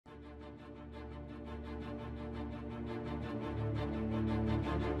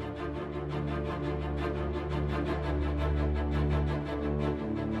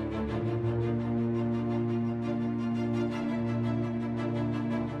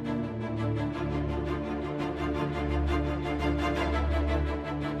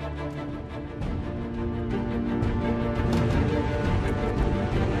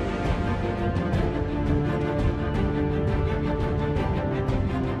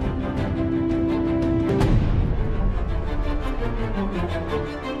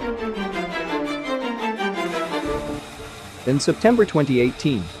In September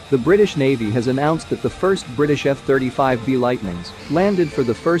 2018, the British Navy has announced that the first British F-35B Lightnings landed for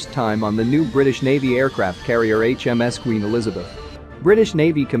the first time on the new British Navy aircraft carrier HMS Queen Elizabeth. British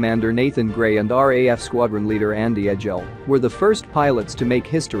Navy Commander Nathan Gray and RAF Squadron Leader Andy Edgell were the first pilots to make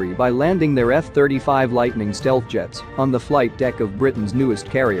history by landing their F-35 Lightning stealth jets on the flight deck of Britain's newest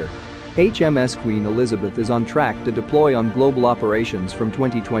carrier. HMS Queen Elizabeth is on track to deploy on global operations from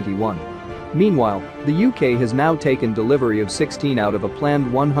 2021. Meanwhile, the UK has now taken delivery of 16 out of a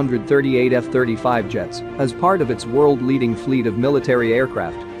planned 138 F-35 jets as part of its world-leading fleet of military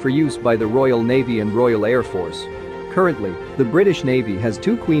aircraft for use by the Royal Navy and Royal Air Force. Currently, the British Navy has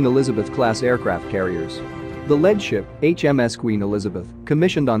two Queen Elizabeth-class aircraft carriers. The lead ship, HMS Queen Elizabeth,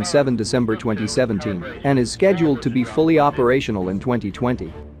 commissioned on 7 December 2017 and is scheduled to be fully operational in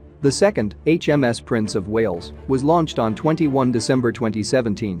 2020. The second, HMS Prince of Wales, was launched on 21 December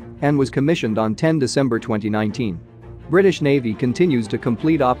 2017 and was commissioned on 10 December 2019. British Navy continues to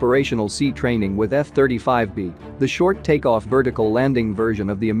complete operational sea training with F-35B, the short takeoff vertical landing version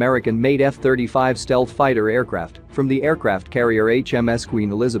of the American-made F-35 stealth fighter aircraft from the aircraft carrier HMS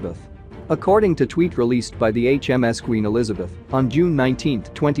Queen Elizabeth. According to a tweet released by the HMS Queen Elizabeth on June 19,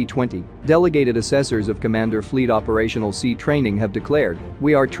 2020, delegated assessors of Commander Fleet Operational Sea Training have declared,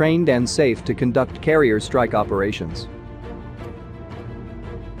 "We are trained and safe to conduct carrier strike operations."